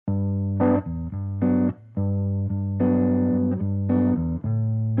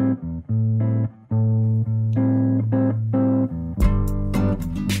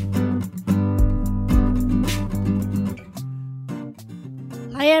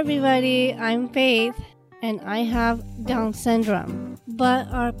everybody, I'm Faith, and I have Down syndrome. But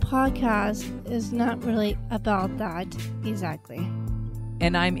our podcast is not really about that exactly.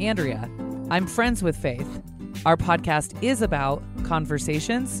 And I'm Andrea. I'm friends with Faith. Our podcast is about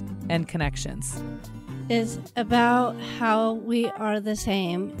conversations and connections. It's about how we are the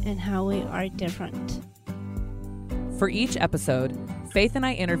same and how we are different. For each episode, Faith and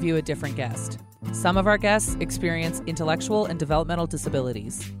I interview a different guest. Some of our guests experience intellectual and developmental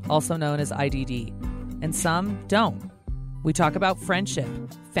disabilities, also known as IDD, and some don't. We talk about friendship,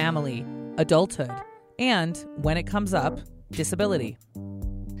 family, adulthood, and, when it comes up, disability.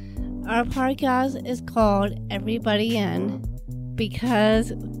 Our podcast is called Everybody In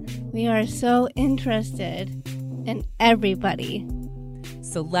because we are so interested in everybody.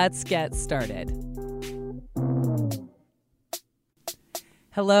 So let's get started.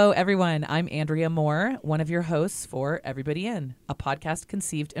 Hello, everyone. I'm Andrea Moore, one of your hosts for Everybody In, a podcast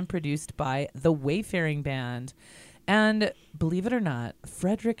conceived and produced by the Wayfaring Band. And believe it or not,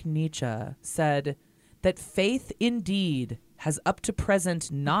 Friedrich Nietzsche said that faith indeed has up to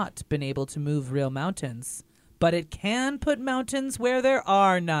present not been able to move real mountains, but it can put mountains where there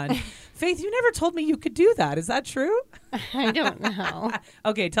are none. Faith, you never told me you could do that. Is that true? I don't know.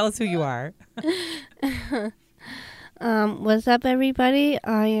 Okay, tell us who you are. What's up, everybody?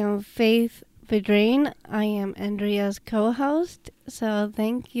 I am Faith Vidrine. I am Andrea's co-host. So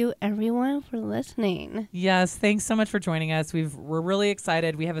thank you, everyone, for listening. Yes, thanks so much for joining us. We're really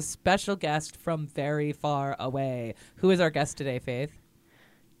excited. We have a special guest from very far away. Who is our guest today, Faith?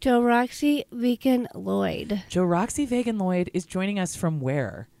 Joroxy Vegan Lloyd. Joroxy Vegan Lloyd is joining us from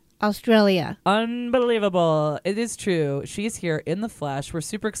where? Australia. Unbelievable. It is true. She's here in the flesh. We're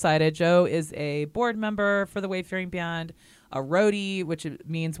super excited. Jo is a board member for the Wayfaring Band, a roadie, which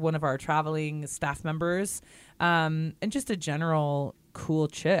means one of our traveling staff members, and just a general cool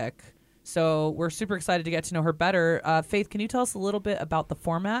chick. So we're super excited to get to know her better. Faith, can you tell us a little bit about the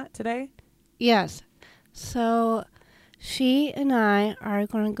format today? Yes. So she and I are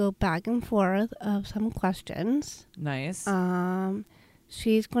going to go back and forth of some questions. Nice.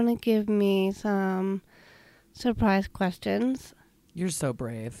 She's going to give me some surprise questions. You're so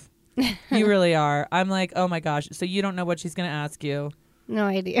brave. You really are. I'm like, oh my gosh. So you don't know what she's going to ask you? No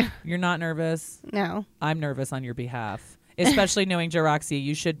idea. You're not nervous? No. I'm nervous on your behalf. Especially knowing Joroxy,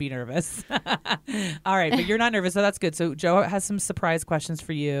 you should be nervous. All right, but you're not nervous, so that's good. So Jo has some surprise questions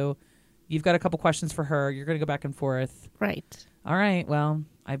for you. You've got a couple questions for her. You're going to go back and forth. Right. All right, well,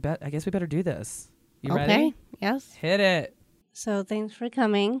 I guess we better do this. You ready? Okay. Yes. Hit it. So thanks for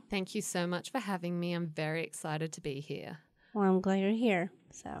coming. Thank you so much for having me. I'm very excited to be here. Well, I'm glad you're here.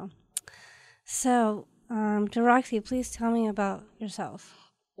 So, Joroxy, please tell me about yourself.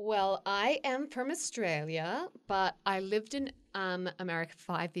 Well, I am from Australia, but I lived in America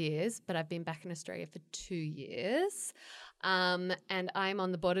for 5 years, but I've been back in Australia for 2 years. And I'm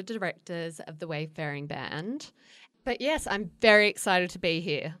on the board of directors of the Wayfaring Band. But yes, I'm very excited to be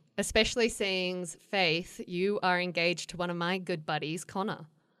here, especially seeing, Faith, you are engaged to one of my good buddies, Connor.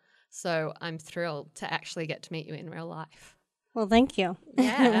 So I'm thrilled to actually get to meet you in real life. Well, thank you.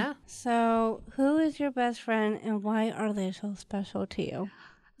 Yeah. So, who is your best friend and why are they so special to you?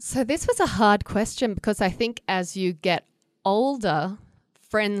 So this was a hard question because I think as you get older,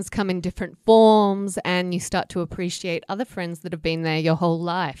 friends come in different forms and you start to appreciate other friends that have been there your whole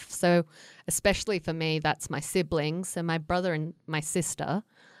life. So especially for me, that's my siblings. So my brother and my sister.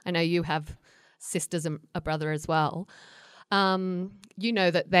 I know you have sisters and a brother as well. You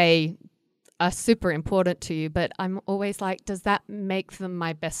know that they are super important to you, but I'm always like, does that make them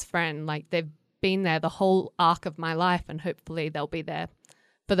my best friend? Like they've been there the whole arc of my life and hopefully they'll be there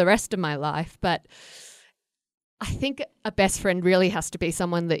for the rest of my life. But I think a best friend really has to be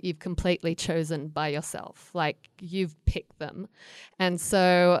someone that you've completely chosen by yourself, like you've picked them. And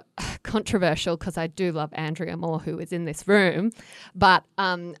so controversial because I do love Andrea Moore, who is in this room, but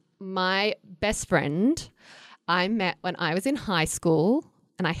my best friend I met when I was in high school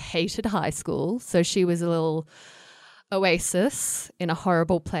and I hated high school. So she was a little oasis in a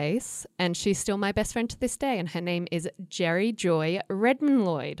horrible place, and she's still my best friend to this day, and her name is Jerry Joy Redmond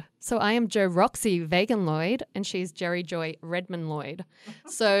Lloyd. So I am Joroxy Vegan Lloyd, and she's Jerry Joy Redmond Lloyd.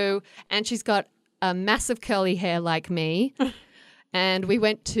 So, and she's got a massive curly hair like me, and we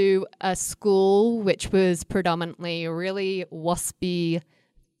went to a school which was predominantly really waspy,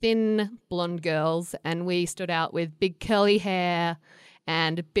 thin blonde girls, and we stood out with big curly hair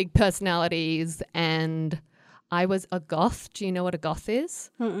and big personalities, and I was a goth. Do you know what a goth is?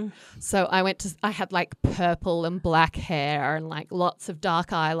 Mm-mm. So I had like purple and black hair and like lots of dark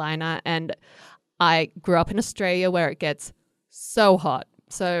eyeliner. And I grew up in Australia where it gets so hot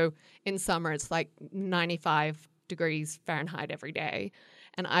So in summer, it's like 95 degrees Fahrenheit every day.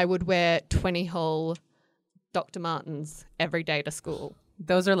 And I would wear 20-hole Dr. Martens every day to school.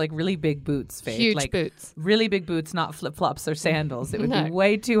 Those are like really big boots, Faith. Huge like boots. Really big boots, not flip-flops or sandals. It would No. be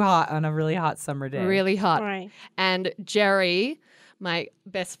way too hot on a really hot summer day. Really hot. Right. And Jerry, my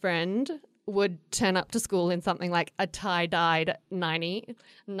best friend, would turn up to school in something like a tie-dyed 90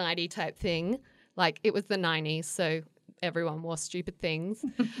 type thing. Like it was the 90s, so everyone wore stupid things.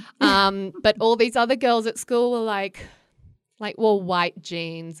 But all these other girls at school were like wore white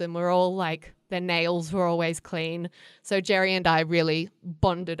jeans, and we're all like, their nails were always clean. So Jerry and I really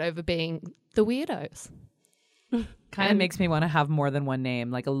bonded over being the weirdos. Kind of makes me want to have more than one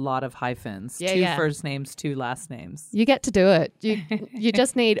name, like a lot of hyphens. Yeah, two yeah. first names, two last names. You get to do it. You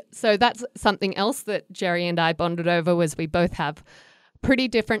just need. So that's something else that Jerry and I bonded over, was we both have pretty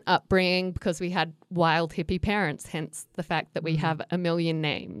different upbringing because we had wild hippie parents, hence the fact that we have a million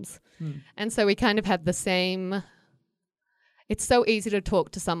names. And so we kind of had the same. It's so easy to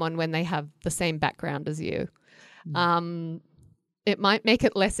talk to someone when they have the same background as you. It might make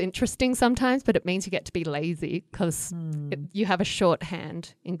it less interesting sometimes, but it means you get to be lazy because you have a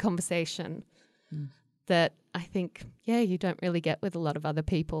shorthand in conversation that I think, you don't really get with a lot of other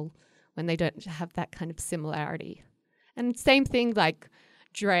people when they don't have that kind of similarity. And same thing, like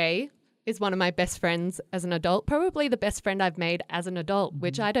Dre is one of my best friends as an adult, probably the best friend I've made as an adult,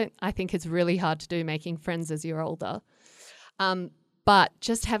 which I think is really hard to do, making friends as you're older. But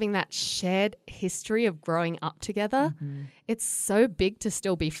just having that shared history of growing up together, it's so big to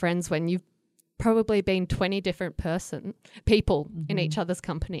still be friends when you've probably been 20 different people in each other's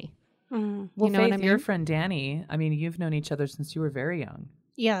company. Well, You know Faith, what I mean? your friend Danny, I mean, you've known each other since you were very young.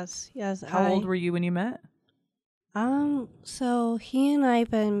 Yes. How old were you when you met? So he and I have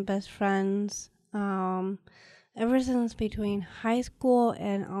been best friends ever since between high school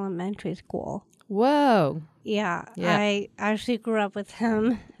and elementary school. Whoa. Yeah, Yeah. I actually grew up with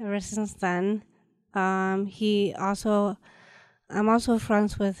him ever since then. I'm also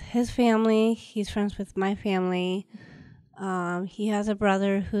friends with his family. He's friends with my family. He has a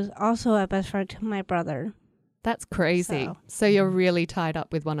brother who's also a best friend to my brother. That's crazy. So- So you're really tied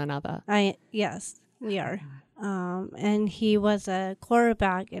up with one another. Yes, we are. And he was a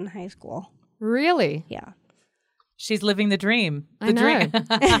quarterback in high school. Really? Yeah. She's living the dream. I know.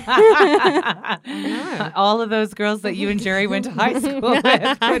 I know. All of those girls that you and Jerry went to high school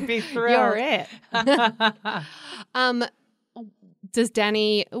with would be thrilled. You're it.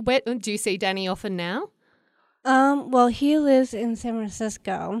 Do you see Danny often now? Well, he lives in San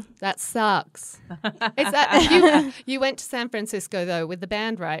Francisco. That sucks. Is that you went to San Francisco though with the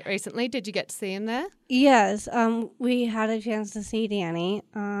band, right? Recently, did you get to see him there? Yes, we had a chance to see Danny.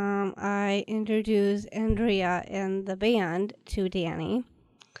 I introduced Andrea and the band to Danny.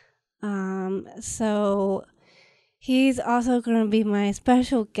 So he's also going to be my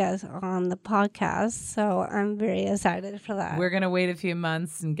special guest on the podcast, so I'm very excited for that. We're going to wait a few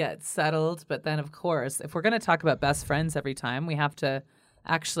months and get settled. But then, of course, if we're going to talk about best friends every time, we have to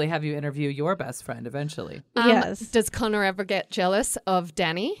actually have you interview your best friend eventually. Yes. Does Connor ever get jealous of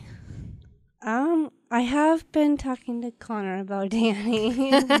Danny? I have been talking to Connor about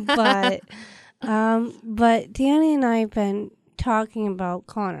Danny, but Danny and I have been talking about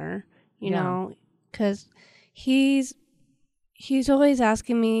Connor, you know, because he's always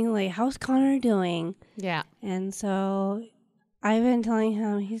asking me, like, how's Connor doing? Yeah. And so I've been telling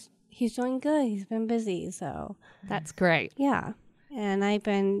him he's doing good. He's been busy, so That's great. yeah. And I've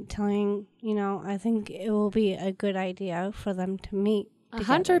been telling, I think it will be a good idea for them to meet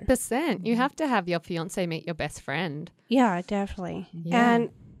together. 100%. You have to have your fiance meet your best friend. Yeah, definitely. Yeah. And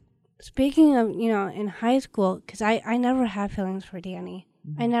speaking of, in high school, because I never had feelings for Danny.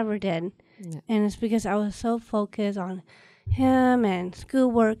 I never did. Yeah. And it's because I was so focused on him and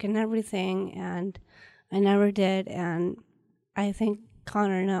schoolwork and everything, and I never did. And I think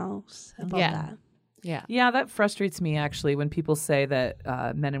Connor knows about that. Yeah. Yeah, that frustrates me actually when people say that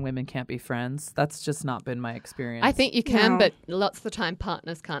men and women can't be friends. That's just not been my experience. I think you can, No. but lots of the time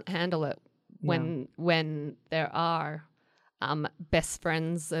partners can't handle it when there are best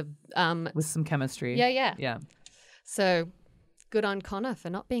friends of with some chemistry. yeah. Yeah. So good on Connor for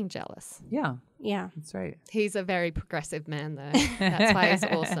not being jealous. Yeah, Yeah. that's right. He's a very progressive man though. That's why he's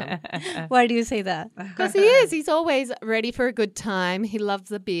awesome. Why do you say that? Because he is. He's always ready for a good time. He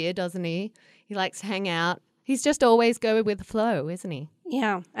loves a beer, doesn't he? He likes to hang out. He's just always go with the flow, isn't he?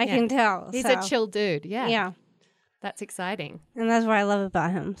 Yeah, I Yeah. can tell. He's so. a chill dude. Yeah. Yeah. That's exciting. And that's what I love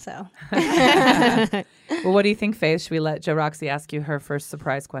about him. So Well, what do you think, Faith? Should we let Jo Roxy ask you her first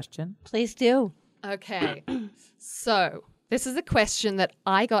surprise question? please do. Okay. So This is a question that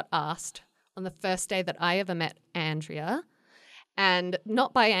I got asked on the first day that I ever met Andrea, and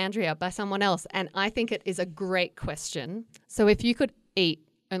not by Andrea, by someone else. And I think it is a great question. So if you could eat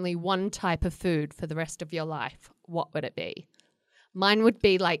only one type of food for the rest of your life, what would it be? Mine would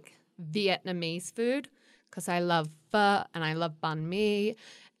be like Vietnamese food, because I love pho and I love banh mi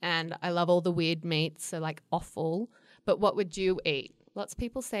and I love all the weird meats, so like offal. But what would you eat? Lots of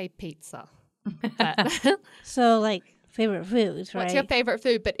people say pizza. So, like, favorite foods, right? What's your favorite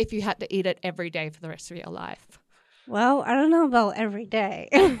food? But if you had to eat it every day for the rest of your life. Well, I don't know about every day.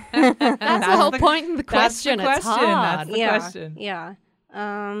 That's the whole point of the question. It's hard. That's the question. Yeah.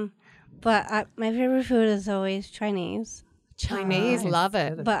 But my favorite food is always Chinese. Chinese, love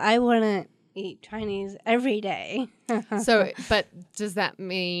it. But I wouldn't eat Chinese every day. So, but does that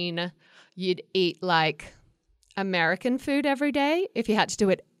mean you'd eat like American food every day? If you had to do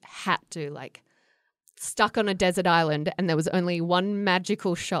it, like stuck on a desert island and there was only one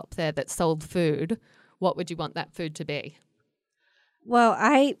magical shop there that sold food, what would you want that food to be? Well,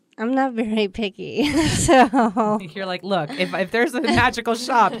 I'm not very picky, so You're like, look, if there's a magical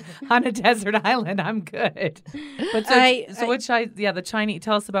shop on a desert island, I'm good. But the Chinese.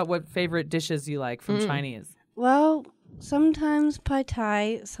 Tell us about what favorite dishes you like from Chinese. well, sometimes pad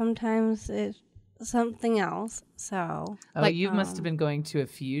thai, sometimes it's something else. So Like you must have been going to a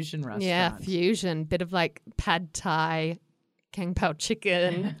fusion restaurant. Yeah, fusion, bit of like pad thai, kung pao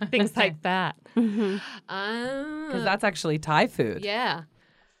chicken, things like that. Because that's actually Thai food. Yeah.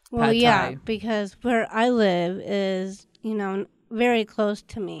 well, Pad yeah, thai. because where I live is very close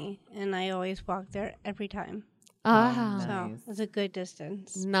to me, and I always walk there every time. Ah, So Nice. it's a good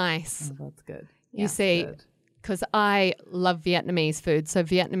distance. nice. Oh, that's good. You see, Good. because I love Vietnamese food. So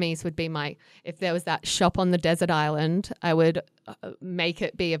Vietnamese would be if there was that shop on the desert island, I would make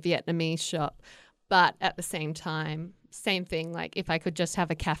it be a Vietnamese shop. But at the same time, same thing, like if I could just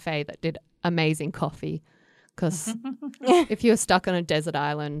have a cafe that did amazing coffee. Because if you were stuck on a desert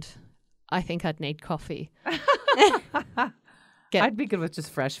island, I think I'd need coffee. I'd be good with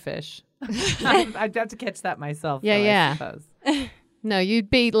just fresh fish. I'd have to catch that myself. Yeah, though, yeah. I suppose. No, you'd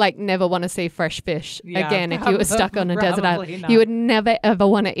be like never want to see fresh fish Yeah, again if you were stuck on a desert probably island. not. You would never ever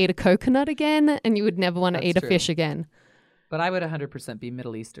want to eat a coconut again, and you would never want to That's eat a true. fish again. But I would 100% be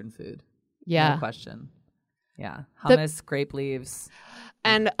Middle Eastern food. Yeah. No question. Yeah. Hummus, grape leaves.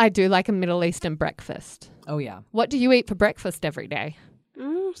 And I do like a Middle Eastern breakfast. Oh, yeah. What do you eat for breakfast every day?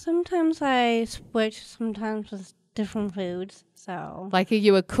 Sometimes I switch, sometimes with different foods. So Like, are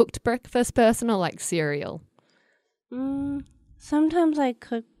you a cooked breakfast person or like cereal? sometimes I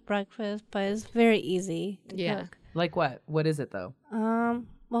cook breakfast, but it's very easy to cook. Like what? What is it, though?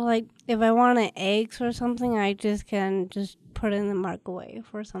 Well, like if I wanted eggs or something, I can just put it in the microwave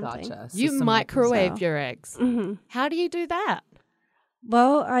or something. Gotcha. So You some microwave so- your eggs. hmm How do you do that?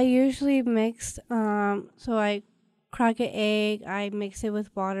 Well, I usually mix. So I crack an egg, I mix it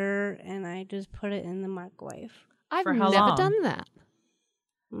with water, and I just put it in the microwave. I've For how never long? done that.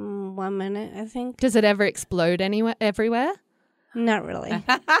 1 minute, I think. Does it ever explode everywhere? Not really.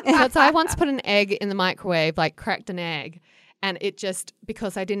 Because I once put an egg in the microwave, like cracked an egg, and it just,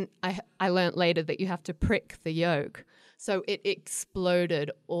 because I learned later that you have to prick the yolk. So it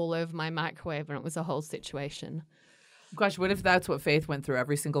exploded all over my microwave and it was a whole situation. Gosh, what if that's what Faith went through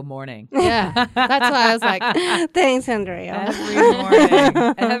every single morning? Yeah. That's why I was like, Thanks, Andrea.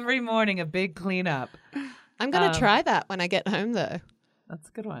 Every morning, a big cleanup. I'm going to try that when I get home though. That's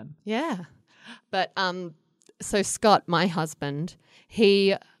a good one. Yeah. But so Scott, my husband,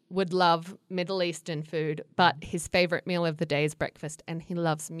 he would love Middle Eastern food, but his favorite meal of the day is breakfast and he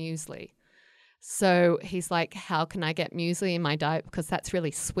loves muesli. So he's like, how can I get muesli in my diet? Because that's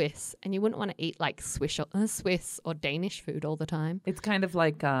really Swiss. And you wouldn't want to eat like Swiss or Danish food all the time. It's kind of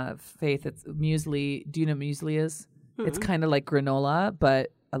like Faith. It's muesli. Do you know what muesli is? It's kind of like granola,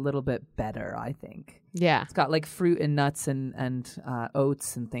 but a little bit better, I think. Yeah. It's got like fruit and nuts and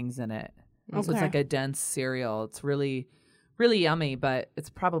oats and things in it. So it's Okay. like a dense cereal. It's really, really yummy, but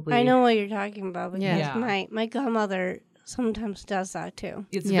it's probably I know what you're talking about because Yeah. my godmother sometimes does that too.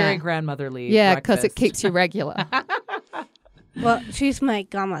 it's Yeah. very grandmotherly. Yeah, because it breakfast. keeps you regular. Well, she's my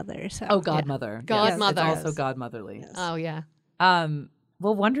godmother, so Oh, godmother. Yes, Godmother. it's also godmotherly. Yes. Oh, yeah.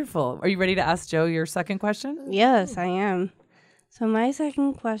 Well, wonderful. Are you ready to ask Joe your second question? Yes, I am. So my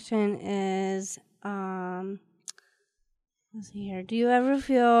second question is, let's see here. Do you ever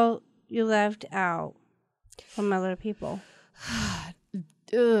feel you left out from other people?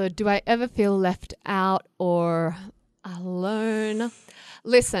 Do I ever feel left out or alone?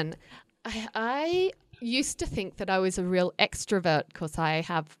 Listen, I used to think that I was a real extrovert because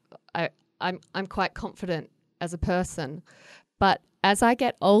I'm quite confident as a person. But as I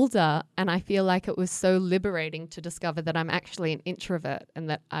get older, and I feel like it was so liberating to discover that I'm actually an introvert and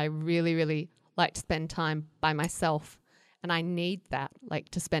that I really, really like to spend time by myself. And I need that, like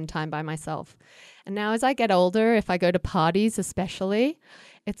to spend time by myself. And now as I get older, if I go to parties especially,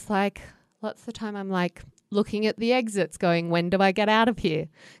 it's like lots of the time I'm like looking at the exits going, when do I get out of here?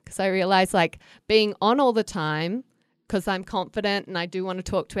 Because I realize like being on all the time, because I'm confident and I do want to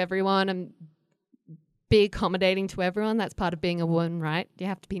talk to everyone and be accommodating to everyone. That's part of being a woman, right? You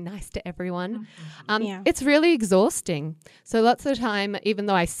have to be nice to everyone. It's really exhausting. So lots of the time, even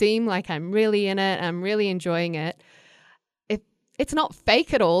though I seem like I'm really in it, I'm really enjoying it, it's not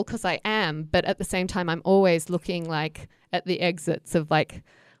fake at all because I am, but at the same time, I'm always looking like at the exits of like,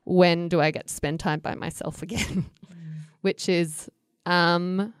 when do I get to spend time by myself again? Which is,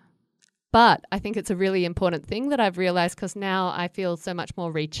 but I think it's a really important thing that I've realized because now I feel so much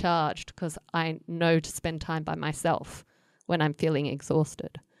more recharged because I know to spend time by myself when I'm feeling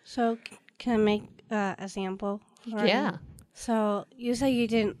exhausted. So can I make a sample? Yeah. So you said you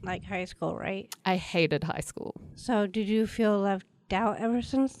didn't like high school, right? I hated high school. So did you feel left out ever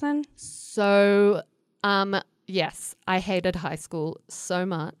since then? So, yes, I hated high school so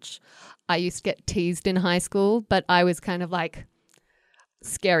much. I used to get teased in high school, but I was kind of like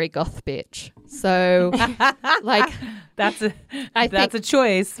scary goth bitch. So, like that's a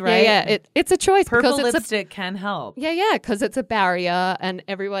choice, right? Yeah, it's a choice. Purple because lipstick can help. Yeah, because it's a barrier, and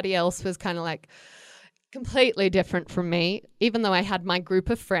everybody else was kind of like completely different from me. Even though I had my group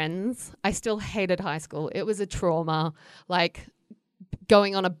of friends, I still hated high school. It was a trauma. Like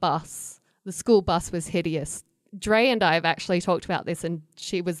going on a bus, the school bus was hideous. Dre and I have actually talked about this, and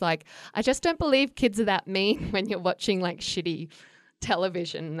she was like, I just don't believe kids are that mean when you're watching like shitty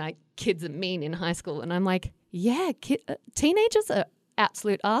television, like kids are mean in high school. And I'm like, yeah, teenagers are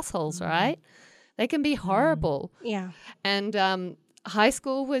absolute assholes, right? They can be horrible. Yeah. And high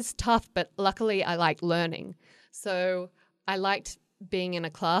school was tough, but luckily I liked learning. So I liked being in a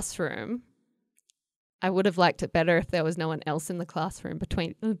classroom. I would have liked it better if there was no one else in the classroom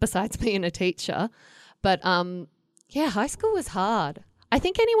besides me and a teacher. But yeah, high school was hard. I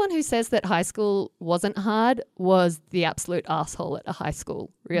think anyone who says that high school wasn't hard was the absolute asshole at a high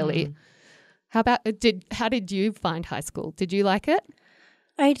school, really. How did you find high school? Did you like it?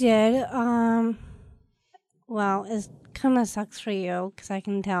 I did. Well, it kind of sucks for you because I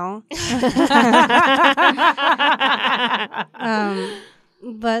can tell.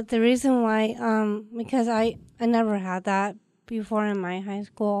 But the reason why, because I never had that before in my high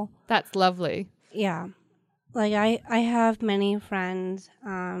school. That's lovely. Yeah. Like I have many friends.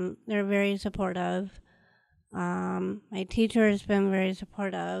 They're very supportive. My teacher has been very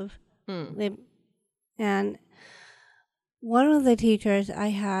supportive. And one of the teachers I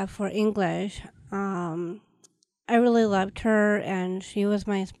have for English, I really loved her, and she was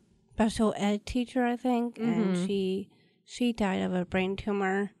my special ed teacher, I think, and she died of a brain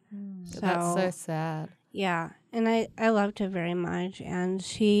tumor. So, that's so sad. Yeah, and I loved her very much, and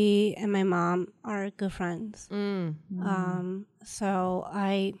she and my mom are good friends. So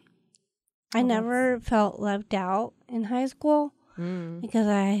I never felt left out in high school because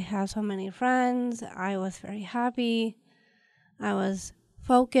I have so many friends. I was very happy. I was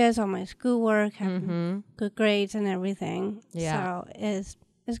focused on my schoolwork, having good grades and everything. Yeah. So it's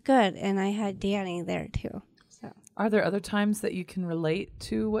good, and I had Danny there too. So. Are there other times that you can relate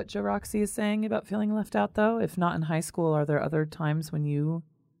to what Jo Roxy is saying about feeling left out, though? If not in high school, are there other times when you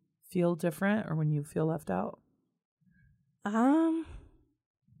feel different or when you feel left out? Ever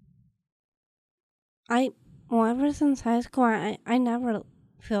since high school, I never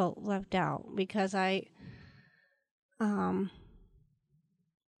feel left out because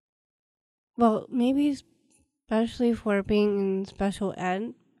well, maybe especially for being in special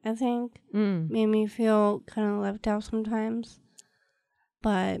ed, I think, made me feel kind of left out sometimes.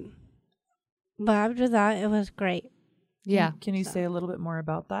 But after that, it was great. Yeah. Can you say a little bit more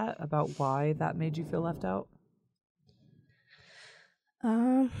about that, about why that made you feel left out?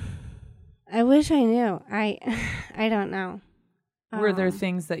 I wish I knew. I don't know. Were there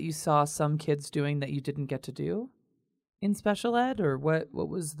things that you saw some kids doing that you didn't get to do in special ed, or what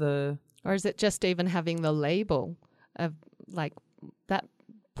was the... Or is it just even having the label of like that,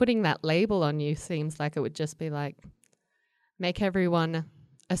 putting that label on you seems like it would just be like make everyone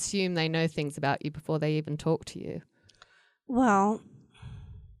assume they know things about you before they even talk to you? Well,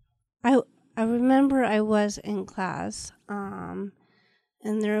 I remember I was in class, and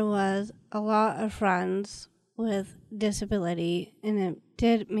there was a lot of friends with disability, and it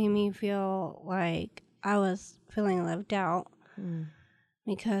did make me feel like I was feeling left out.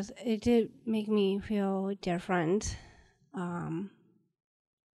 because it did make me feel different.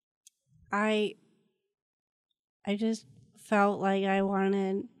 I just felt like I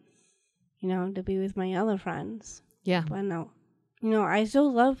wanted, to be with my other friends. Yeah. But no, I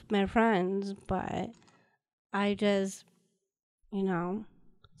still love my friends, but I just,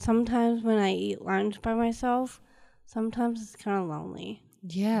 sometimes when I eat lunch by myself, sometimes it's kind of lonely.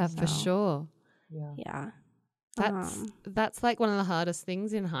 Yeah, for sure. Yeah. That's like one of the hardest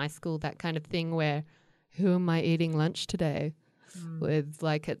things in high school, that kind of thing where, who am I eating lunch today with?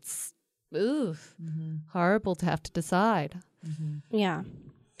 Like, it's horrible to have to decide. Yeah.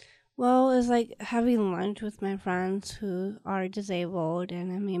 Well, it's like having lunch with my friends who are disabled,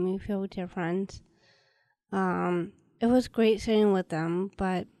 and it made me feel different. It was great sitting with them,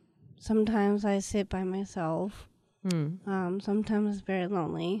 but sometimes I sit by myself. Sometimes it's very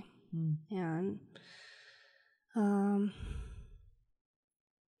lonely. And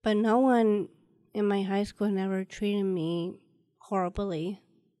but no one in my high school never treated me horribly.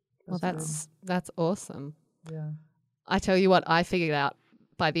 Well, that's awesome. Yeah. I tell you what, I figured out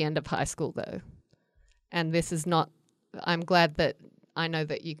by the end of high school, though, and this is not, I'm glad that I know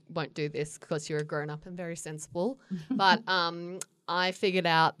that you won't do this because you're a grown-up and very sensible, but I figured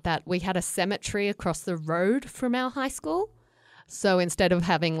out that we had a cemetery across the road from our high school. So instead of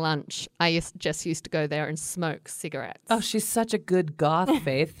having lunch, I just used to go there and smoke cigarettes. Oh, she's such a good goth,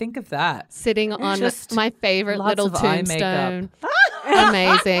 Faith. Think of that. Sitting on Just my favorite lots little of eye tombstone.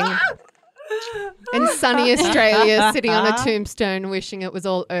 Amazing. In sunny Australia, sitting on a tombstone, wishing it was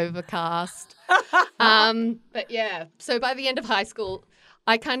all overcast. But yeah, so by the end of high school,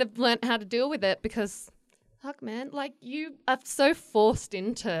 I kind of learnt how to deal with it because, fuck, man, like you are so forced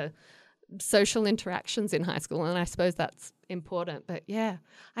into social interactions in high school, and I suppose that's important. But yeah,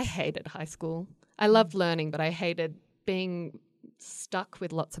 I hated high school. I loved learning, but I hated being stuck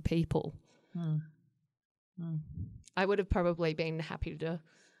with lots of people. I would have probably been happy to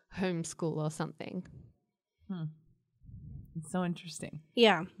homeschool or something. It's so interesting.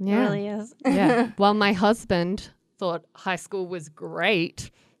 Yeah, it really is. Yeah. Well, my husband thought high school was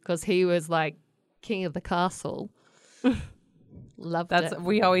great because he was like king of the castle. Loved it.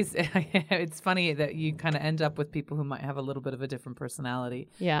 We always, it's funny that you kind of end up with people who might have a little bit of a different personality.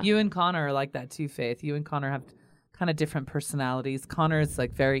 Yeah. You and Connor are like that too, Faith. You and Connor have kind of different personalities. Connor is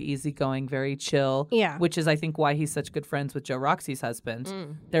like very easygoing, very chill. Yeah. Which is, I think, why he's such good friends with Joe Roxy's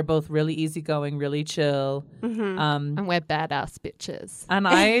husband. They're both really easygoing, really chill. And we're badass bitches. And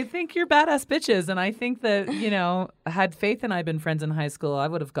I think you're badass bitches. And I think that, had Faith and I been friends in high school, I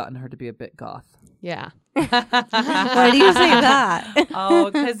would have gotten her to be a bit goth. Yeah. Why do you say that?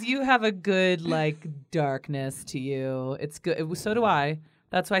 Oh, because you have a good darkness to you. It's good. So do I.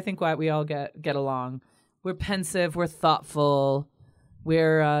 That's why I think why we all get along. We're pensive. We're thoughtful.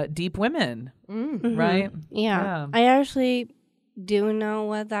 We're deep women, right? Yeah. I actually do know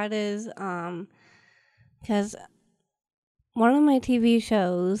what that is, because one of my TV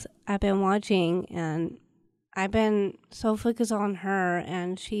shows I've been watching, and I've been so focused on her,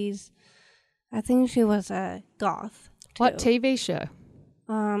 and I think she was a goth. Too. What TV show?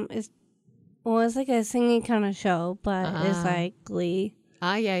 It's like a singing kind of show, but it's like Glee.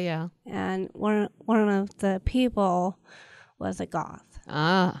 Yeah. And one of the people was a goth. So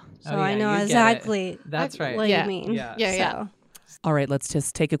I know exactly That's right. what you mean. Yeah. All right, let's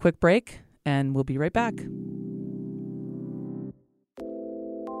just take a quick break and we'll be right back.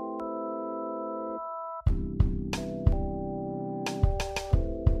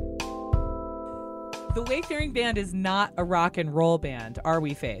 The Wayfaring Band is not a rock and roll band, are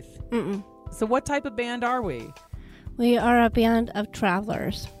we, Faith? Mm-mm. So what type of band are we? We are a band of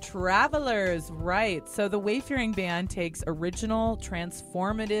travelers. Travelers, right. So the Wayfaring Band takes original,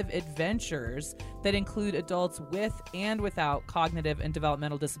 transformative adventures that include adults with and without cognitive and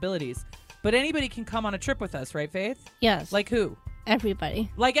developmental disabilities. But anybody can come on a trip with us, right, Faith? Yes. Like who? Everybody.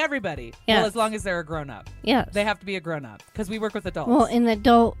 Like everybody. Yes. Well, as long as they're a grown-up. Yes. They have to be a grown-up because we work with adults. Well, an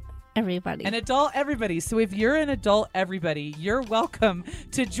adult everybody. An adult everybody. So if you're an adult everybody, you're welcome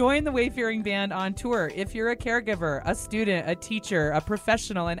to join the Wayfaring Band on tour. If you're a caregiver, a student, a teacher, a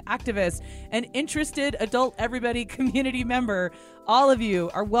professional, an activist, an interested adult everybody community member, all of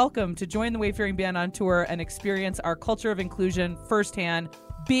you are welcome to join the Wayfaring Band on tour and experience our culture of inclusion firsthand.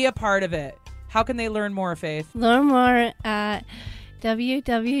 Be a part of it. How can they learn more, Faith? Learn more at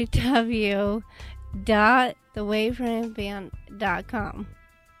www.thewayfaringband.com.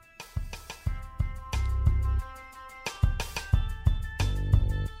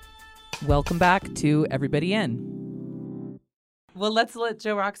 Welcome back to Everybody In. Well, let's let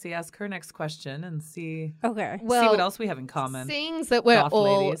Jo Roxy ask her next question and see Okay. see what else we have in common. Seeing that we're Goth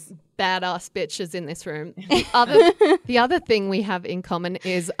all ladies. badass bitches in this room, the other thing we have in common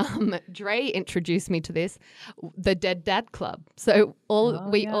is Dre introduced me to this, the Dead Dad Club. So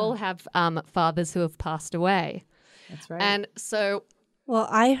we all have fathers who have passed away. That's right. And so Well,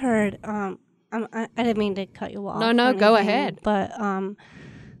 I heard. I didn't mean to cut you off. No, or go anything, ahead. But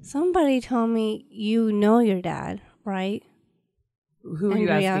somebody told me you know your dad, right? Who are you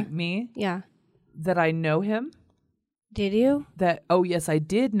Andrea. asking? Me? Yeah. That I know him? Did you? That yes, I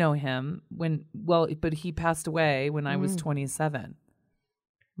did know him but he passed away when I was 27.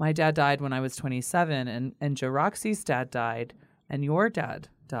 My dad died when I was 27, and Jo Roxy's dad died, and your dad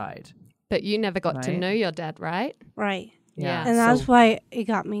died. but you never got to Right. know your dad, right? Right. Yeah. And that's so- why it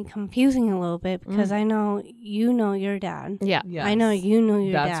got me confusing a little bit because I know you know your dad. Yeah. Yes. I know you know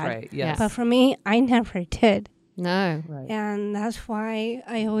your That's dad. right. Yes. But for me, I never did. No. Right. And that's why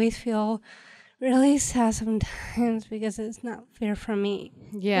I always feel really sad sometimes because it's not fair for me.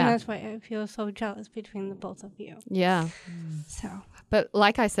 And Yeah. that's why I feel so jealous between the both of you. Yeah. So, But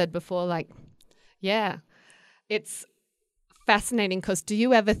like I said before, yeah, it's fascinating because do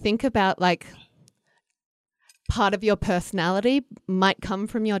you ever think about part of your personality might come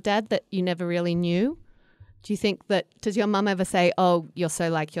from your dad that you never really knew? Do you think that, does your mum ever say, oh, you're so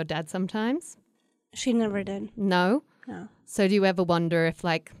like your dad sometimes? she never did. No? No. So do you ever wonder if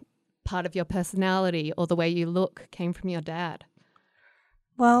part of your personality or the way you look came from your dad?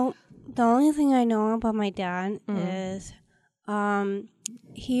 Well, the only thing I know about my dad is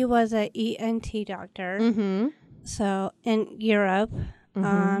he was an ENT doctor. Mm-hmm. So in Europe,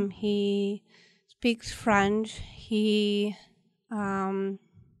 he speaks French. He was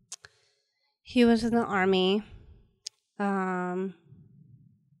in the army.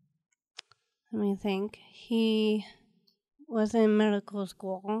 Let me think. He was in medical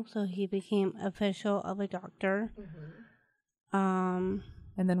school, so he became official of a doctor. And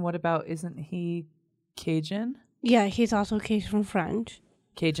then what about, isn't he Cajun? Yeah, he's also Cajun French.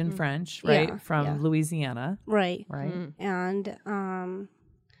 Cajun French, right? Yeah, From yeah. Louisiana, Right. right? And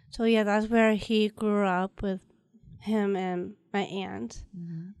so yeah, that's where he grew up with him and my aunt.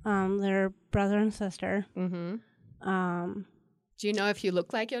 They're brother and sister. Mm-hmm. Um, Do you know if you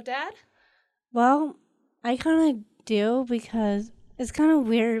look like your dad? well, I kind of do because it's kind of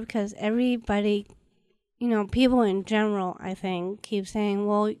weird because everybody, people in general, I think, keep saying,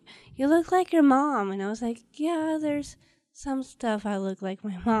 well, you look like your mom. And I was like, yeah, there's some stuff I look like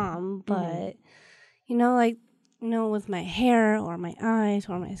my mom, but, with my hair or my eyes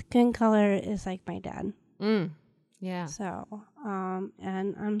or my skin color is like my dad. Yeah. So,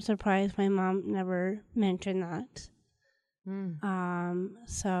 and I'm surprised my mom never mentioned that.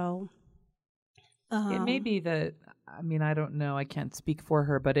 So, It may be that, I don't know, I can't speak for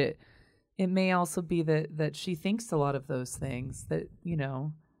her, but it may also be that she thinks a lot of those things that,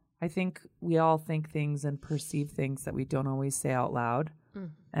 I think we all think things and perceive things that we don't always say out loud.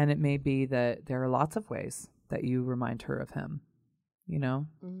 And it may be that there are lots of ways that you remind her of him,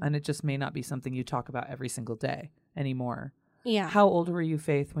 and it just may not be something you talk about every single day anymore. yeah. How old were you,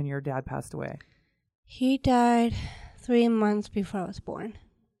 Faith, when your dad passed away? He died 3 months before I was born.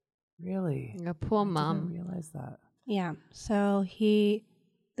 Really? Your poor I didn't mum. realize that. Yeah. So the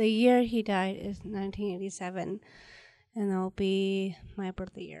year he died is 1987, and it'll be my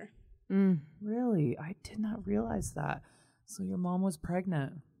birthday year. Really? I did not realize that. So your mom was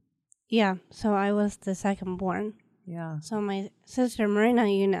pregnant. Yeah. So I was the second born. Yeah. So my sister Marina,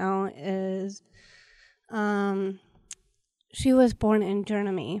 is, she was born in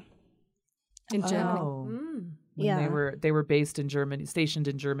Germany. In Germany. Oh. When Yeah. they were based in Germany, stationed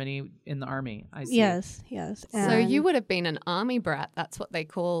in Germany in the army. I see. Yes. So And you would have been an army brat. That's what they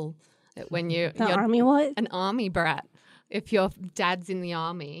call it when you're army what? an army brat. If your dad's in the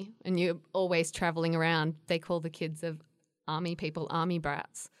army and you're always traveling around, they call the kids of army people army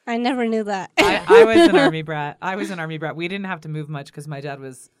brats. I never knew that. I was an army brat. We didn't have to move much because my dad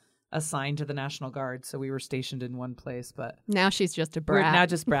was assigned to the National Guard, so we were stationed in one place. But Now she's just a we're brat. now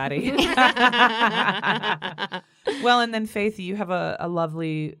just bratty. Well, and then Faith, you have a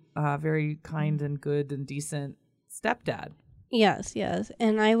lovely, very kind and good and decent stepdad. Yes.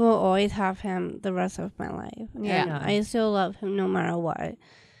 And I will always have him the rest of my life. Yeah. And I still love him no matter what.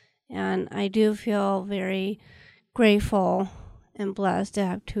 And I do feel very grateful and blessed to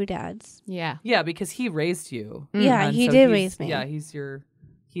have two dads. Yeah. Yeah, because he raised you. Yeah, And he so did he's- raise me. Yeah, he's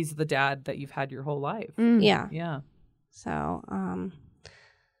the dad that you've had your whole life. Yeah. Yeah. So,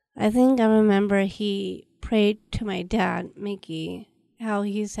 I think I remember he prayed to my dad, Mickey, how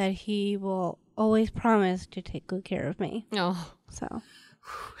he said he will always promised to take good care of me. Oh, So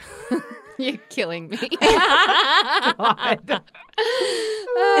you're killing me. God.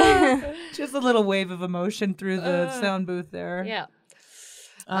 Just a little wave of emotion through the sound booth there. Yeah.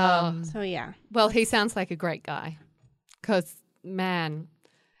 so yeah. Well, he sounds like a great guy. Because, man,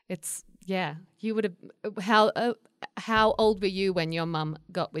 it's, yeah. You would have, how old were you when your mum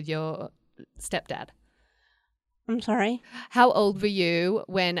got with your stepdad? I'm sorry. How old were you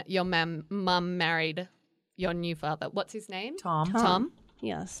when your mum married your new father? What's his name? Tom.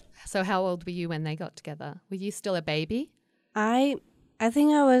 Yes. So how old were you when they got together? Were you still a baby? I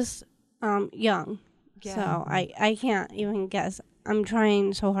think I was young. Yeah. So I can't even guess. I'm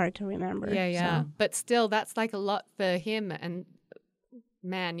trying so hard to remember. Yeah. So. But still, that's like a lot for him. And,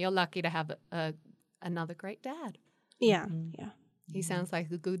 man, you're lucky to have another great dad. Yeah. Mm-hmm. He sounds like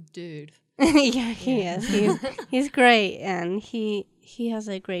a good dude. Yeah, he is. He's great, and he has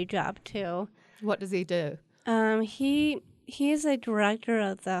a great job too. What does he do? He is a director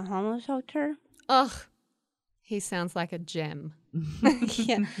of the homeless shelter. Ugh, he sounds like a gem.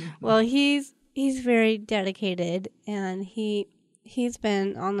 Yeah. Well, he's very dedicated, and he's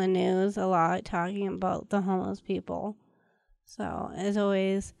been on the news a lot talking about the homeless people. So as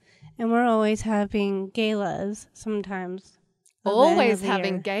always, and we're always having galas sometimes. Always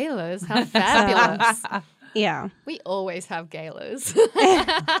having galas. How fabulous. Yeah. We always have galas.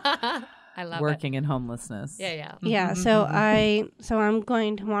 I love Working in homelessness. it. Yeah. Yeah. So I'm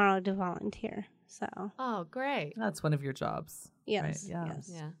going tomorrow to volunteer. So. Oh, great. That's one of your jobs. Yes. Right, yeah.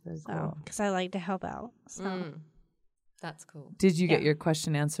 Yes. Yeah. Very So, cool. because I like to help out. So. That's cool. Did you get Yeah. your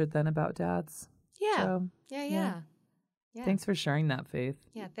question answered then about dads? Yeah. Joe? Yeah. Thanks for sharing that, Faith.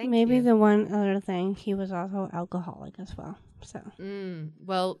 Yeah, thank Maybe you. the one other thing, he was also alcoholic as well. So.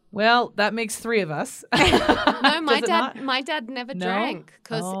 Well, that makes 3 of us. no, Does it not? my dad never No? drank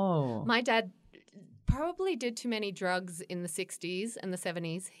because Oh. my dad probably did too many drugs in the 60s and the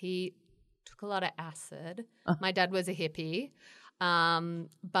 70s. He took a lot of acid. My dad was a hippie.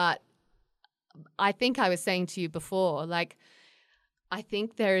 But I think I was saying to you before, like, I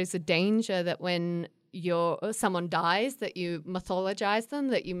think there is a danger that when someone dies, that you mythologize them,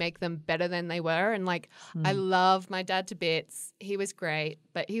 that you make them better than they were. And like, I love my dad to bits. He was great,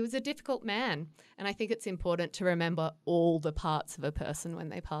 but he was a difficult man. And I think it's important to remember all the parts of a person when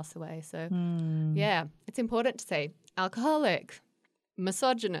they pass away. So yeah, it's important to say alcoholic,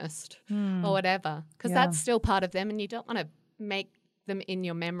 misogynist, or whatever, because that's still part of them. And you don't want to make them in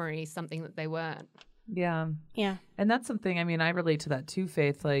your memory something that they weren't. Yeah. Yeah. And that's something, I mean, I relate to that too,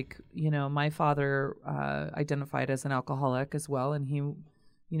 Faith. Like, my father identified as an alcoholic as well. And he,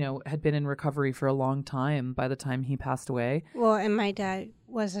 had been in recovery for a long time by the time he passed away. Well, and my dad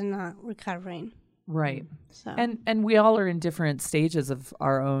was not recovering. Right. So. And we all are in different stages of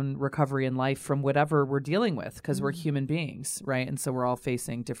our own recovery in life from whatever we're dealing with because we're human beings, right? And so we're all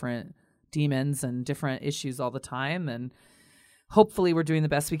facing different demons and different issues all the time. And hopefully we're doing the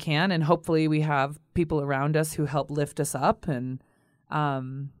best we can, and hopefully we have people around us who help lift us up. And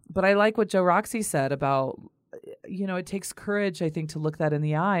but I like what Joe Roxy said about, it takes courage, I think, to look that in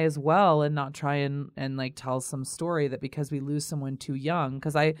the eye as well and not try and like tell some story that because we lose someone too young.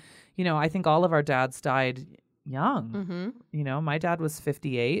 Because I think all of our dads died young. My dad was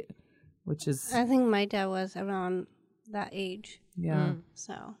 58, which is... I think my dad was around that age. Yeah.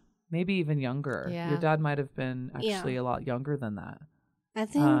 So. Maybe even younger. Yeah. Your dad might have been actually a lot younger than that. I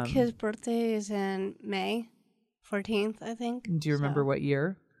think his birthday is in May 14th, I think. Do you remember what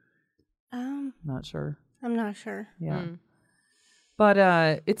year? Not sure. I'm not sure. Yeah.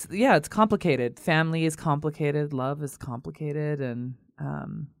 But it's complicated. Family is complicated. Love is complicated. And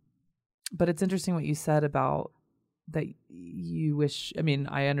but it's interesting what you said about that you wish,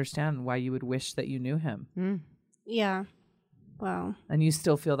 I understand why you would wish that you knew him. Yeah. Well. And you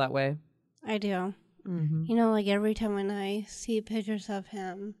still feel that way? I do. Like every time when I see pictures of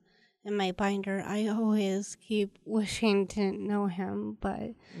him in my binder, I always keep wishing to know him,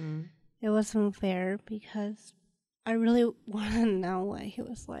 but it wasn't fair because I really want to know what he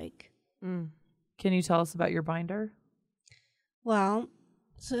was like. Can you tell us about your binder? Well,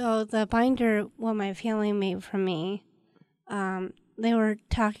 so the binder, what my family made for me, they were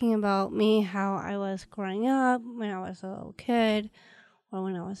talking about me, how I was growing up when I was a little kid or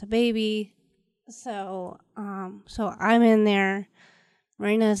when I was a baby. So I'm in there,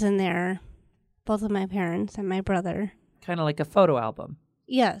 Marina's in there, both of my parents and my brother. Kind of like a photo album.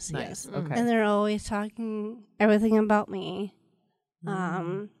 Yes, Nice. yes. Okay. And they're always talking everything about me.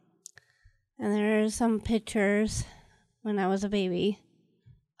 And there are some pictures when I was a baby.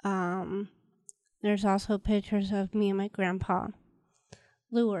 There's also pictures of me and my grandpa.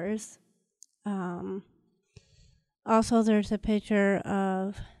 Lures. Also, there's a picture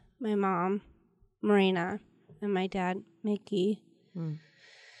of my mom, Marina, and my dad, Mickey. Mm.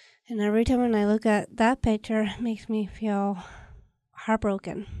 And every time when I look at that picture, it makes me feel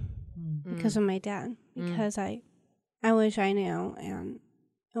heartbroken because of my dad. Because I wish I knew, and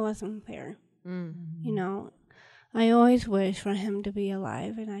it wasn't fair. You know, I always wish for him to be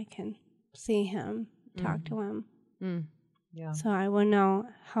alive, and I can see him, talk to him. Yeah. So I would know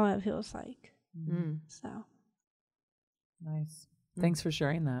how it feels like. So Nice. Thanks for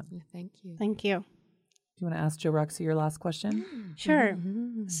sharing that. Do Thank you. thank you. you want to ask Jo Roxy your last question? Sure.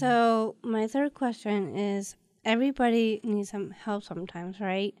 So my third question is, everybody needs some help sometimes,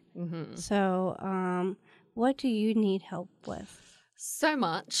 right? So what do you need help with? So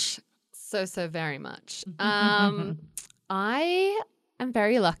much. So very much. I am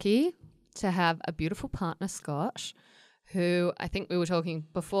very lucky to have a beautiful partner, Scott, who I think we were talking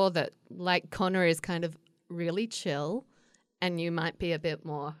before that, like Connor, is kind of really chill and you might be a bit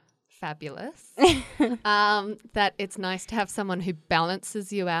more fabulous. That it's nice to have someone who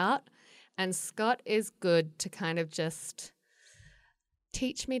balances you out. And Scott is good to kind of just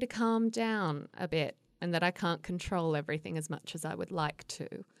teach me to calm down a bit and that I can't control everything as much as I would like to.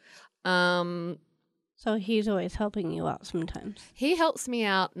 So he's always helping you out sometimes. He helps me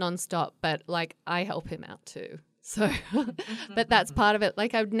out nonstop, but like I help him out too. So, but that's part of it.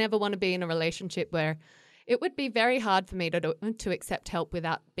 Like I would never want to be in a relationship where it would be very hard for me to accept help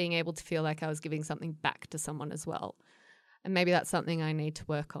without being able to feel like I was giving something back to someone as well. And maybe that's something I need to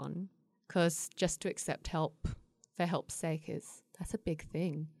work on, because just to accept help for help's sake that's a big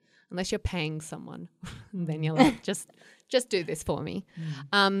thing. Unless you're paying someone, then you're like, just do this for me.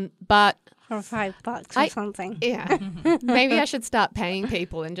 But For $5 or something. yeah, maybe I should start paying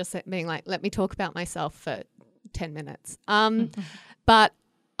people and just being like, let me talk about myself for 10 minutes. But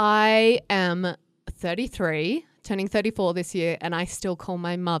I am 33, turning 34 this year, and I still call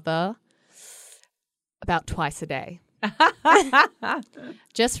my mother about twice a day.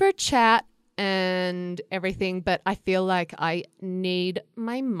 Just for a chat and everything, but I feel like I need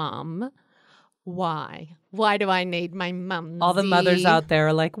my mum. Why? Why do I need my mum? All the mothers out there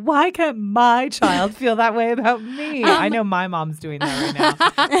are like, why can't my child feel that way about me? I know my mom's doing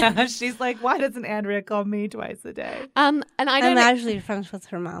that right now. She's like, why doesn't Andrea call me twice a day? And I don't I'm actually friends with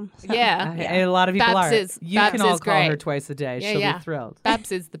her mom. So. Yeah. A lot of people Babs are. You Babs can all is call great. her twice a day. Yeah, She'll yeah. be thrilled.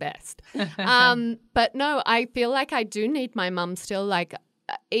 Babs is the best. But no, I feel like I do need my mum still. Like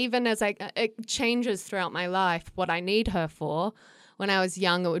even as it changes throughout my life, what I need her for. When I was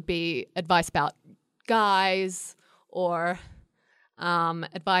young, it would be advice about guys or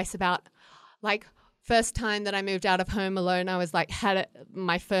advice about like first time that I moved out of home alone. I was like had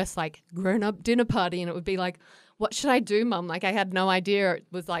my first like grown up dinner party, and it would be like, what should I do, Mum? Like I had no idea. It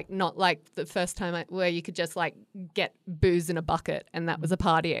was like not like the first time where you could just like get booze in a bucket and that was a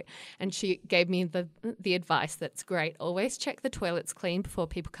party. And she gave me the advice that's great. Always check the toilets clean before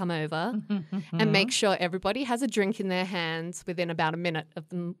people come over and make sure everybody has a drink in their hands within about a minute of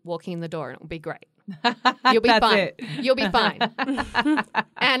them walking in the door, and it will be great. You'll be fine. It. You'll be fine.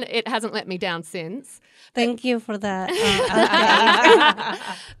 And it hasn't let me down since. Thank you for that.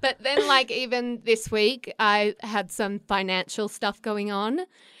 But then like even this week I had some financial stuff going on,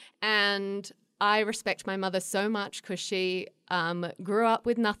 and I respect my mother so much because she grew up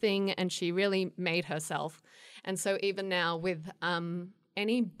with nothing and she really made herself. And so even now with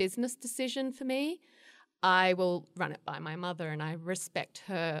any business decision for me, I will run it by my mother, and I respect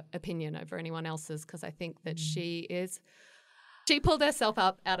her opinion over anyone else's because I think that she pulled herself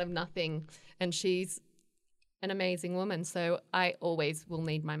up out of nothing, and she's an amazing woman. So I always will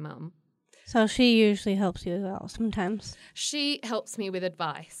need my mum. So she usually helps you out sometimes. She helps me with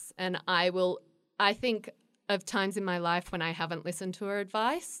advice, and I think of times in my life when I haven't listened to her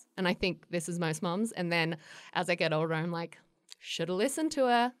advice, and I think this is most moms, and then as I get older, I'm like, should have listened to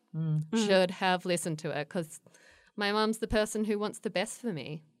her, should have listened to her, because my mum's the person who wants the best for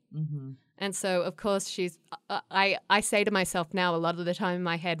me. And so, of course, I say to myself now a lot of the time in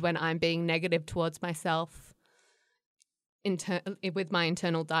my head when I'm being negative towards myself with my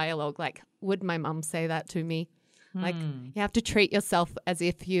internal dialogue, like, would my mum say that to me? Like, you have to treat yourself as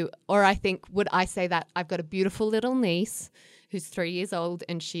if or I think, would I say that? I've got a beautiful little niece who's 3 years old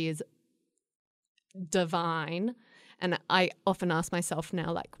and she is divine. And I often ask myself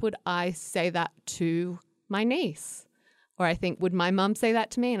now, like, would I say that to my niece? Or I think, would my mum say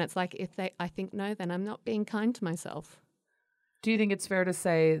that to me? And it's like, I think no, then I'm not being kind to myself. Do you think it's fair to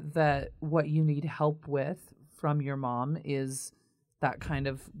say that what you need help with from your mom is that kind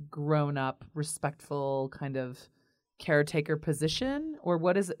of grown-up, respectful, kind of caretaker position, or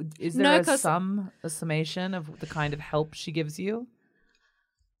what is there No, a summation of the kind of help she gives you?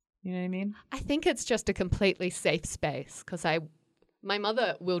 You know what I mean? I think it's just a completely safe space because my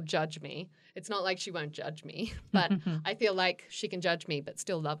mother will judge me. It's not like she won't judge me, but I feel like she can judge me but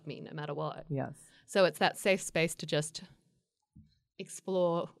still love me no matter what. Yes. So it's that safe space to just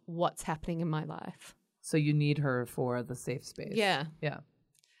explore what's happening in my life. So you need her for the safe space. Yeah. Yeah.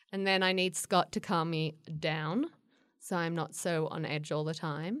 And then I need Scott to calm me down so I'm not so on edge all the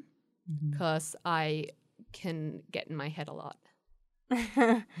time because I can get in my head a lot.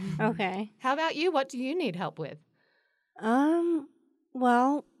 Okay. How about you? What do you need help with?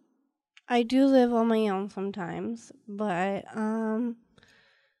 Well, I do live on my own sometimes, but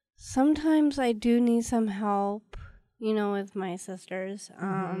sometimes I do need some help, with my sisters.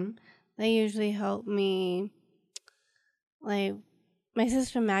 They usually help me, like my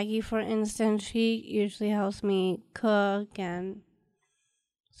sister Maggie, for instance, she usually helps me cook, and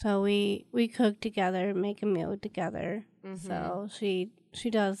so we cook together, make a meal together. So she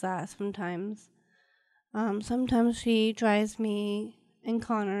does that sometimes. Sometimes she drives me and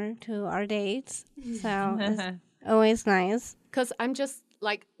Connor to our dates, so it's always nice. Because I'm just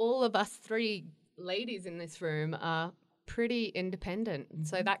like all of us three ladies in this room are pretty independent.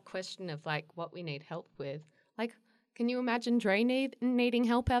 So that question of like what we need help with, like, can you imagine Dre needing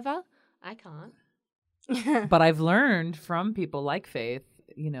help ever? I can't. But I've learned from people like Faith,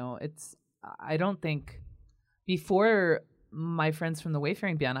 I don't think before my friends from the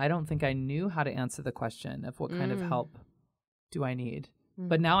Wayfaring Band, I don't think I knew how to answer the question of what kind of help do I need.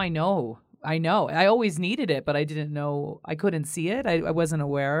 But now I know. I always needed it, but I didn't know. I couldn't see it. I wasn't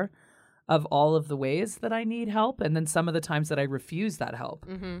aware of all of the ways that I need help, and then some of the times that I refuse that help.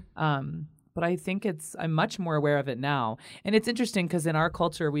 But I think I'm much more aware of it now. And it's interesting because in our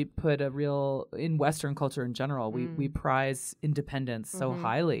culture, we put in Western culture in general, we prize independence so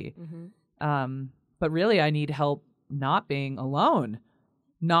highly. But really, I need help not being alone,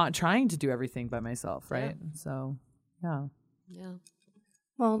 not trying to do everything by myself, right? Yeah. So, yeah. Yeah.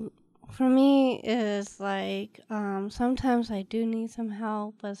 Well, for me, it's like sometimes I do need some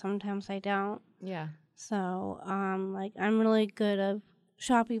help, but sometimes I don't. Yeah. So, like I'm really good at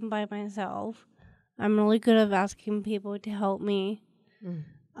shopping by myself. I'm really good at asking people to help me.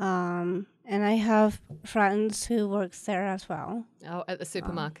 And I have friends who works there as well. Oh, at the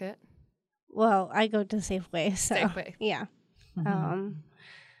supermarket? Well, I go to Safeway, so Safeway. yeah.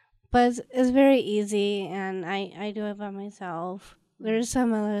 But it's very easy, and I do it by myself. There's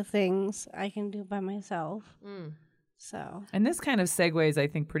some other things I can do by myself. So. And this kind of segues, I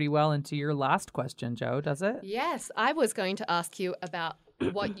think, pretty well into your last question, Joe, does it? Yes, I was going to ask you about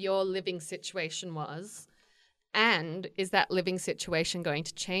what your living situation was. And is that living situation going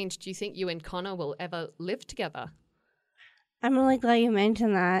to change? Do you think you and Connor will ever live together? I'm really glad you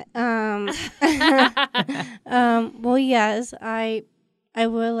mentioned that. Well, yes, I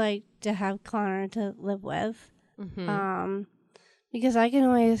would like to have Connor to live with. Because I can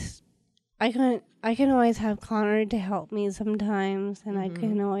always have Connor to help me sometimes, and I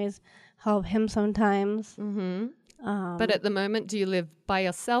can always help him sometimes. But at the moment, do you live by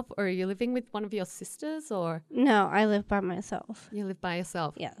yourself, or are you living with one of your sisters, or? No, I live by myself. You live by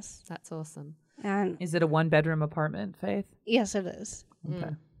yourself? Yes. That's awesome. And Is it a 1-bedroom apartment, Faith? yes, it is.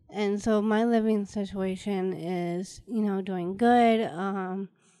 Okay. And so my living situation is, doing good. I'm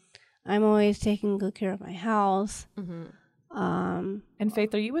always taking good care of my house. And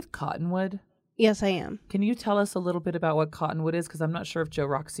Faith, are you with Cottonwood? Yes, I am. Can you tell us a little bit about what Cottonwood is? Because I'm not sure if Joe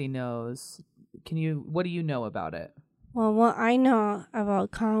Roxy knows. What do you know about it? Well, what I know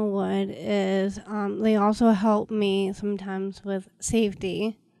about Cottonwood is they also help me sometimes with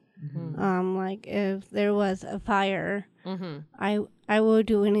safety. Like if there was a fire, I will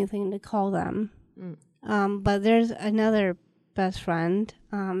do anything to call them. But there's another best friend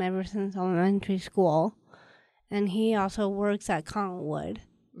ever since elementary school, and he also works at Cottonwood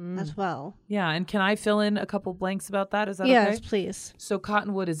as well. Yeah, and can I fill in a couple blanks about that? Is that Yes, okay? please. So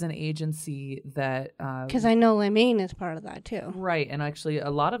Cottonwood is an agency that... Because I know Lemane is part of that too. Right, and actually a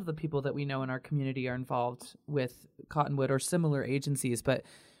lot of the people that we know in our community are involved with Cottonwood or similar agencies, but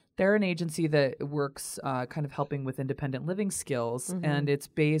they're an agency that works kind of helping with independent living skills, and it's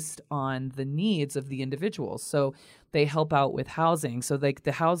based on the needs of the individuals. So they help out with housing. So like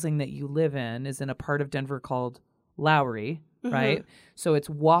the housing that you live in is in a part of Denver called Lowry, right? So it's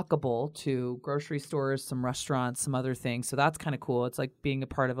walkable to grocery stores, some restaurants, some other things. So that's kind of cool. It's like being a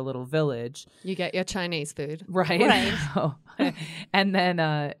part of a little village. You get your Chinese food. Right. And then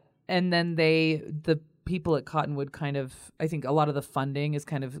the people at Cottonwood kind of, I think a lot of the funding is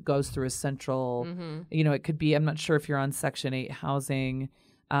kind of goes through a central, you know, it could be, I'm not sure if you're on Section 8 housing,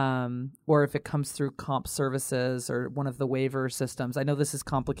 or if it comes through comp services or one of the waiver systems. I know this is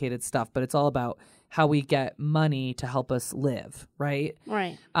complicated stuff, but it's all about how we get money to help us live, right?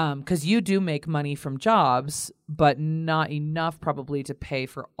 Right. Because you do make money from jobs, but not enough probably to pay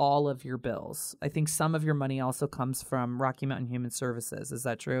for all of your bills. I think some of your money also comes from Rocky Mountain Human Services. Is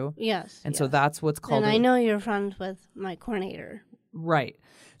that true? Yes. And yes. so that's what's called. And I know you're friends with my coordinator. Right.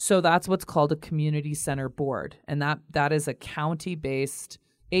 So that's what's called a community center board. And that is a county-based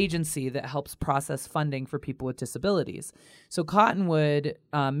agency that helps process funding for people with disabilities. So Cottonwood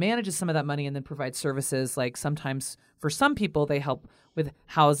manages some of that money and then provides services. Like sometimes for some people, they help with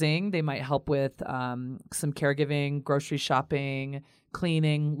housing. They might help with some caregiving, grocery shopping,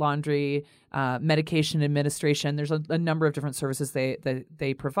 cleaning, laundry, medication administration. There's a number of different services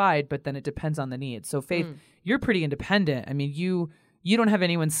they provide, but then it depends on the needs. So Faith, you're pretty independent. I mean, you don't have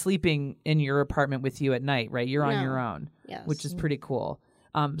anyone sleeping in your apartment with you at night, right? You're on your own, Yes. which is pretty cool.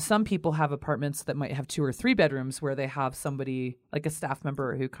 Some people have apartments that might have 2 or 3 bedrooms where they have somebody like a staff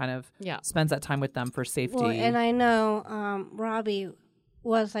member who kind of spends that time with them for safety. Well, and I know Robbie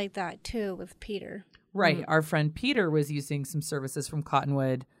was like that too with Peter. Right. Our friend Peter was using some services from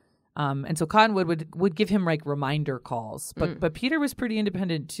Cottonwood. And so Cottonwood would give him like reminder calls. But Peter was pretty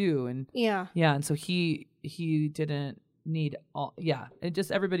independent too. And Yeah. and so he didn't need all. Yeah. It just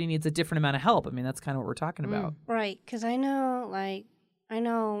everybody needs a different amount of help. I mean, that's kind of what we're talking about. Right. Because I know,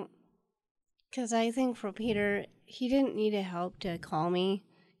 because I think for Peter, he didn't need help to call me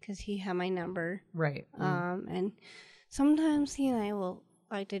because he had my number. Right. And sometimes he and I will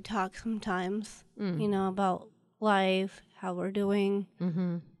like to talk sometimes, you know, about life, how we're doing.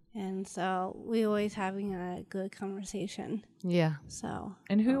 Mm-hmm. And so we always having a good conversation. Yeah. So.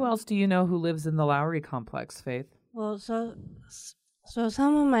 And who else do you know who lives in the Lowry complex, Faith? Well, so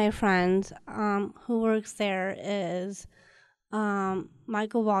some of my friends who works there is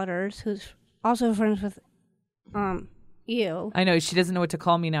Michael Waters, who's also friends with you. I know she doesn't know what to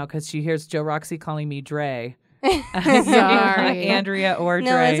call me now because she hears Joe Roxy calling me Dre. Sorry. Andrea or Dre.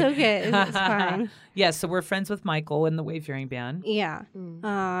 No, it's okay. It's fine. Yes, so we're friends with Michael in the Wayfaring Band. Yeah.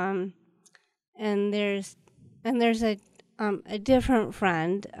 And there's a different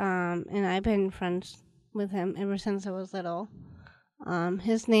friend, and I've been friends with him ever since I was little.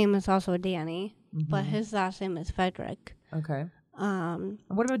 His name is also Danny, but his last name is Frederick. Okay.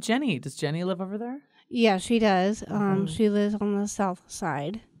 What about Jenny? Does Jenny live over there? Yeah, she does. She lives on the south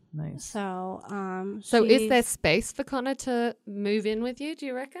side. Nice. So, So is there space for Connor to move in with you, do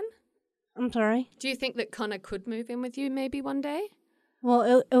you reckon? I'm sorry? Do you think that Connor could move in with you maybe one day?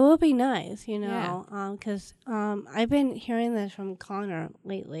 Well, it will be nice, you know, because I've been hearing this from Connor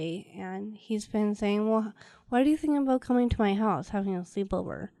lately, and he's been saying, well, what do you think about coming to my house, having a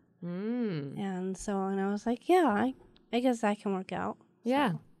sleepover? And I was like, yeah, I guess that can work out.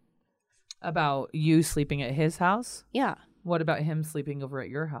 Yeah. About you sleeping at his house? Yeah. What about him sleeping over at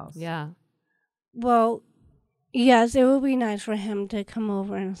your house? Yeah. Well, yes, it would be nice for him to come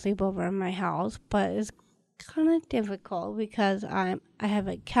over and sleep over at my house, but it's kind of difficult because I have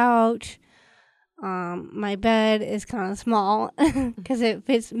a couch. My bed is kind of small because it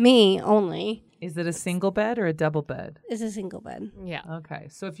fits me only. Is it a single bed or a double bed? It's a single bed. Yeah. Okay.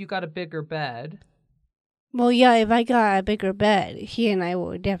 So if you got a bigger bed. Well, yeah, if I got a bigger bed, he and I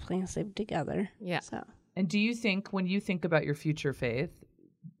would definitely sleep together. Yeah. So. And do you think, when you think about your future, Faith,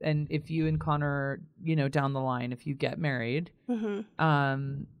 and if you and Connor, you know, down the line, if you get married, do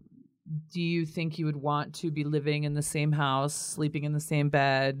you think you would want to be living in the same house, sleeping in the same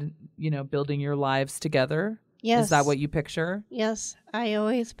bed, you know, building your lives together? Yes. Is that what you picture? Yes. I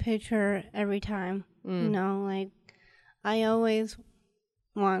always picture every time, you know, like I always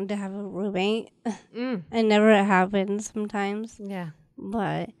want to have a roommate. And never it happens sometimes. Yeah.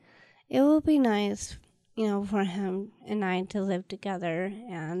 But it will be nice, you know, for him and I to live together.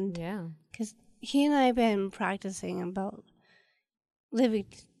 And because he and I have been practicing about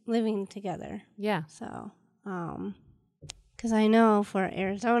living together. Yeah. So, because I know for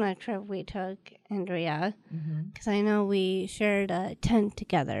Arizona trip we took Andrea, because I know we shared a tent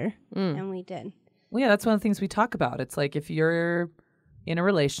together, and we did. Well, yeah, that's one of the things we talk about. It's like if you're in a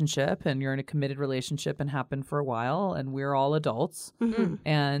relationship and you're in a committed relationship and happen for a while, and we're all adults,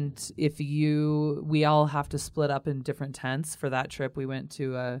 and if we all have to split up in different tents. For that trip, we went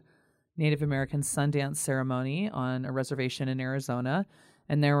to a Native American Sundance ceremony on a reservation in Arizona.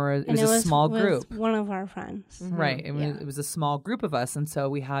 And it was a small group. One of our friends. Right. It was a small group of us. And so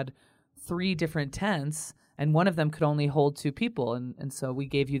we had 3 different tents. and one of them could only hold 2 people. And so we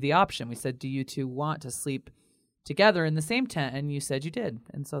gave you the option. We said, do you 2 want to sleep together in the same tent? And you said you did.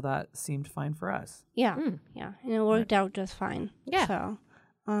 And so that seemed fine for us. Yeah. Yeah. And it worked out just fine. Yeah. So,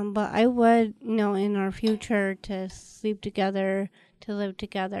 but I would, in our future to sleep together, to live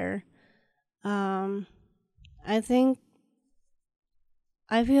together. I think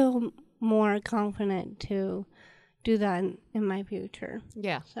I feel more confident to do that in my future.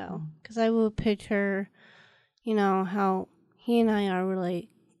 Yeah. So, because I will picture, how he and I are really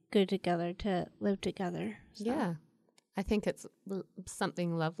good together to live together. So. Yeah. I think it's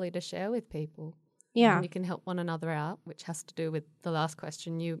something lovely to share with people. Yeah. And you can help one another out, which has to do with the last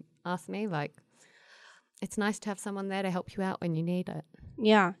question you asked me. Like, it's nice to have someone there to help you out when you need it.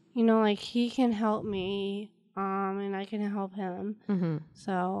 Yeah. Like he can help me, and I can help him. Mm-hmm.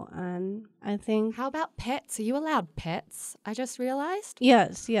 So, and I think... How about pets? Are you allowed pets? I just realized.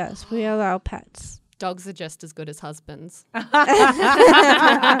 Yes, we allow pets. Dogs are just as good as husbands.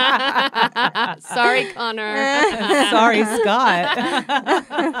 Sorry, Connor. Sorry, Scott.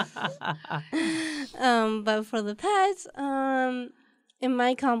 But for the pets, in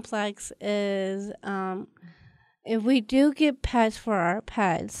my complex is if we do get pets for our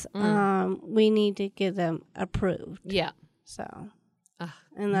pets, we need to get them approved. Yeah. So,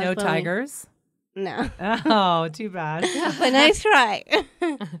 and that's no tigers? No. Oh, too bad. But nice try.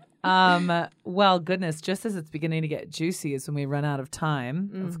 Well, goodness, just as it's beginning to get juicy is when we run out of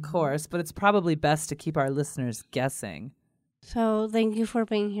time, of course, but it's probably best to keep our listeners guessing. So thank you for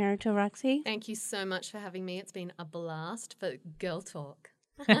being here, Roxy. Thank you so much for having me. It's been a blast for Girl Talk.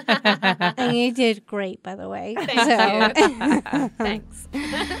 And you did great, by the way. Thank you. Thanks.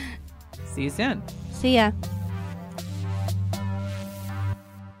 See you soon. See ya.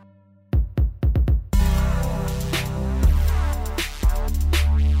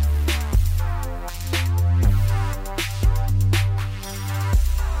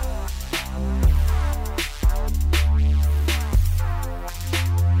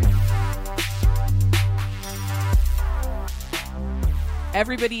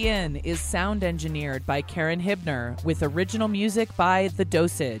 Everybody In is sound engineered by Karen Hibner with original music by The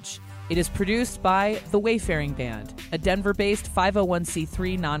Dosage. It is produced by The Wayfaring Band, a Denver-based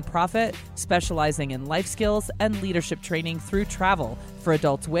 501c3 nonprofit specializing in life skills and leadership training through travel for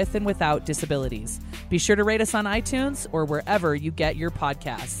adults with and without disabilities. Be sure to rate us on iTunes or wherever you get your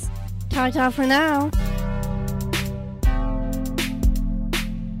podcasts. Ta-ta for now.